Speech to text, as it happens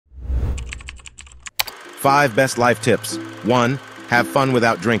5 best life tips. 1. Have fun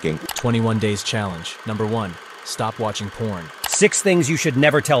without drinking. 21 days challenge. Number 1. Stop watching porn. 6 things you should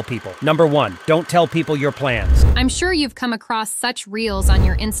never tell people. Number 1, don't tell people your plans. I'm sure you've come across such reels on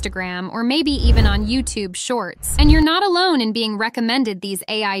your Instagram or maybe even on YouTube Shorts, and you're not alone in being recommended these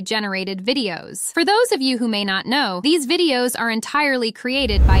AI-generated videos. For those of you who may not know, these videos are entirely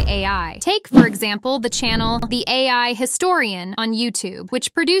created by AI. Take, for example, the channel The AI Historian on YouTube,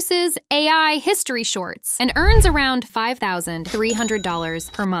 which produces AI history shorts and earns around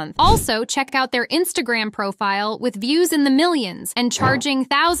 $5,300 per month. Also, check out their Instagram profile with views in the millions and charging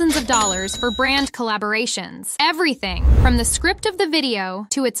thousands of dollars for brand collaborations. Everything from the script of the video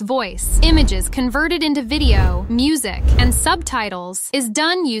to its voice, images converted into video, music, and subtitles is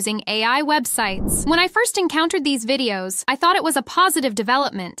done using AI websites. When I first encountered these videos, I thought it was a positive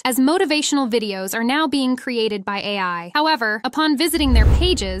development, as motivational videos are now being created by AI. However, upon visiting their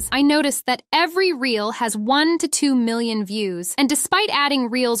pages, I noticed that every reel has 1 to 2 million views, and despite adding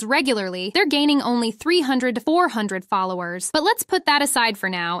reels regularly, they're gaining only 300 to 400 followers. But let's put that aside for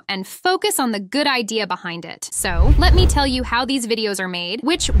now and focus on the good idea behind it. So, let me tell you how these videos are made,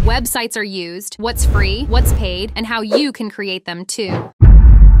 which websites are used, what's free, what's paid, and how you can create them too.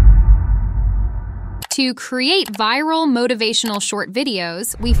 To create viral motivational short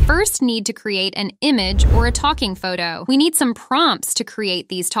videos, we first need to create an image or a talking photo. We need some prompts to create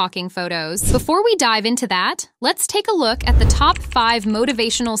these talking photos. Before we dive into that, let's take a look at the top 5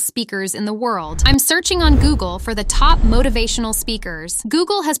 motivational speakers in the world. I'm searching on Google for the top motivational speakers.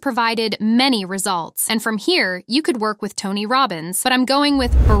 Google has provided many results, and from here, you could work with Tony Robbins, but I'm going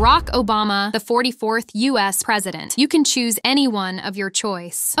with Barack Obama, the 44th US president. You can choose any one of your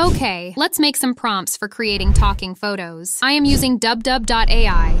choice. Okay, let's make some prompts for creating talking photos. I am using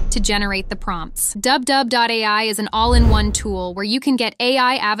dubdub.ai to generate the prompts. Dubdub.ai is an all-in-one tool where you can get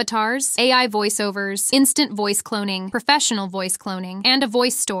AI avatars, AI voiceovers, instant voice cloning, professional voice cloning, and a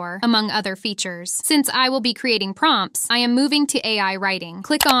voice store, among other features. Since I will be creating prompts, I am moving to AI writing.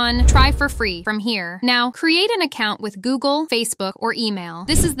 Click on Try for Free from here. Now, create an account with Google, Facebook, or email.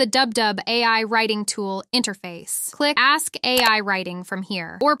 This is the Dubdub AI writing tool interface. Click Ask AI Writing from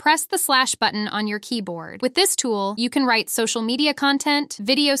here, or press the slash button on your keyboard. With this tool, you can write social media content,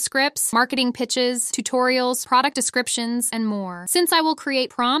 video scripts, marketing pitches, tutorials, product descriptions, and more. Since I will create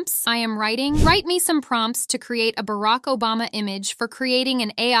prompts, I am writing, write me some prompts to create a Barack Obama image for creating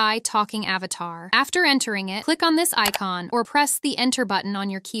an AI talking avatar. After entering it, click on this icon or press the enter button on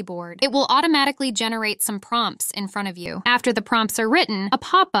your keyboard. It will automatically generate some prompts in front of you. After the prompts are written, a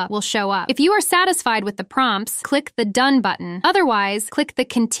pop-up will show up. If you are satisfied with the prompts, click the Done button. Otherwise, click the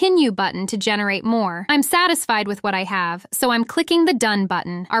Continue button to generate more. I'm satisfied with what I have, so I'm clicking the Done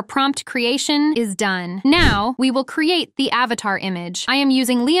button. Our prompt creation is done. Now, we will create the avatar image. I am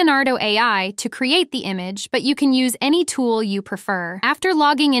using Leonardo AI to create the image, but you can use any tool you prefer. After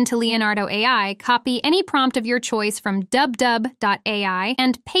logging into Leonardo AI, copy any prompt of your choice from dubdub.ai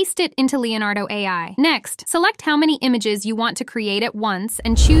and paste it into Leonardo AI. Next, select how many images you want to create at once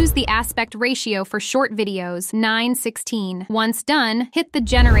and choose the aspect ratio for short videos, 9:16. Once done, hit the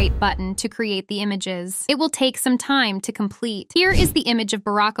Generate button to create the images. It will take some time to complete. Here is the image of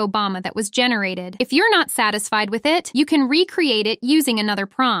Barack Obama that was generated. If you're not satisfied with it, you can recreate it using another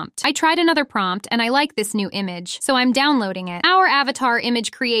prompt. I tried another prompt and I like this new image, so I'm downloading it. Our avatar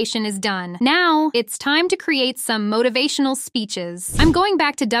image creation is done. Now, it's time to create some motivational speeches. I'm going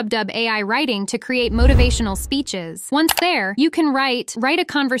back to Dubdub AI writing to create motivational speeches. Once there, you can write a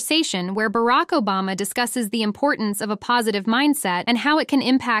conversation where Barack Obama discusses the importance of a positive mindset and how it can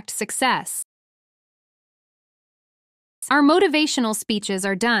impact success. Our motivational speeches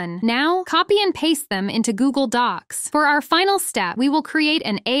are done. Now, copy and paste them into Google Docs. For our final step, we will create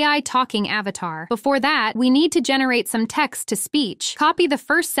an AI talking avatar. Before that, we need to generate some text to speech. Copy the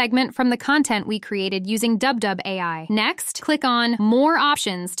first segment from the content we created using Dubdub AI. Next, click on More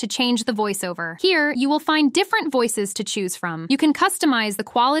Options to change the voiceover. Here, you will find different voices to choose from. You can customize the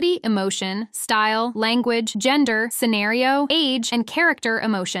quality, emotion, style, language, gender, scenario, age, and character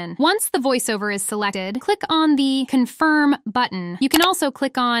emotion. Once the voiceover is selected, click on the Confirm button. You can also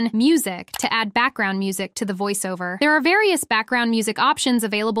click on Music to add background music to the voiceover. There are various background music options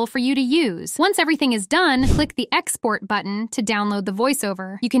available for you to use. Once everything is done, click the Export button to download the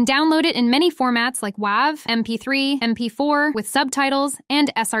voiceover. You can download it in many formats like WAV, MP3, MP4, with subtitles, and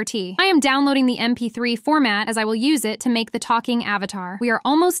SRT. I am downloading the MP3 format as I will use it to make the talking avatar. We are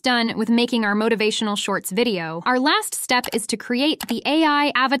almost done with making our motivational shorts video. Our last step is to create the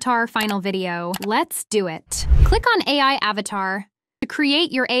AI avatar final video. Let's do it. Click on AI avatar, to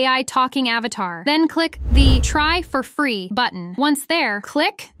create your AI talking avatar. Then click the Try for Free button. Once there,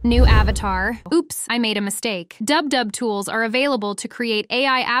 click New Avatar. Oops, I made a mistake. Dub tools are available to create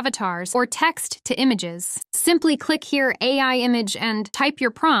AI avatars or text to images. Simply click here AI image and type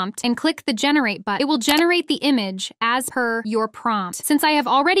your prompt and click the Generate button. It will generate the image as per your prompt. Since I have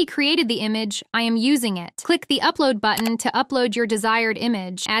already created the image, I am using it. Click the Upload button to upload your desired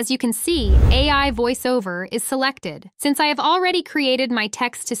image. As you can see, AI voiceover is selected. Since I have already created my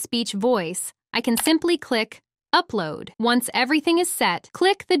text-to-speech voice, I can simply click Upload. Once everything is set,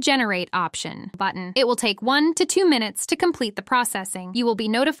 click the Generate option button. It will take 1 to 2 minutes to complete the processing. You will be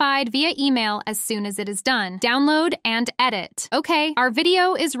notified via email as soon as it is done. Download and edit. Okay, our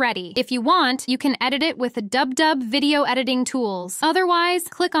video is ready. If you want, you can edit it with the Dub video editing tools. Otherwise,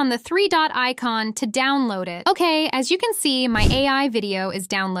 click on the 3-dot icon to download it. Okay, as you can see, my AI video is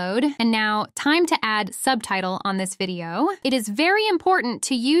download, and now time to add subtitle on this video. It is very important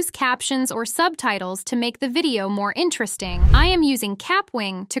to use captions or subtitles to make the video more interesting. I am using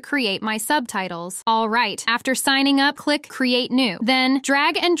Capwing to create my subtitles. All right, after signing up, click Create New. Then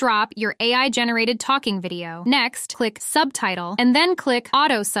drag and drop your AI-generated talking video. Next, click Subtitle, and then click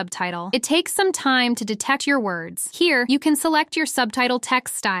Auto Subtitle. It takes some time to detect your words. Here, you can select your subtitle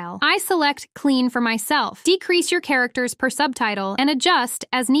text style. I select Clean for myself. Decrease your characters per subtitle and adjust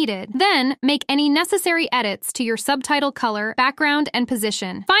as needed. Then, make any necessary edits to your subtitle color, background, and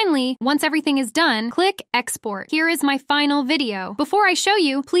position. Finally, once everything is done, click Export. Here is my final video. Before I show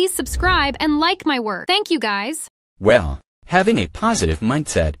you, please subscribe and like my work. Thank you, guys. Well, having a positive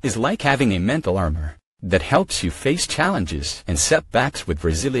mindset is like having a mental armor that helps you face challenges and setbacks with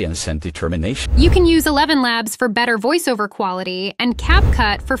resilience and determination. You can use 11 Labs for better voiceover quality and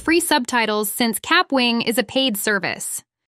CapCut for free subtitles since Capwing is a paid service.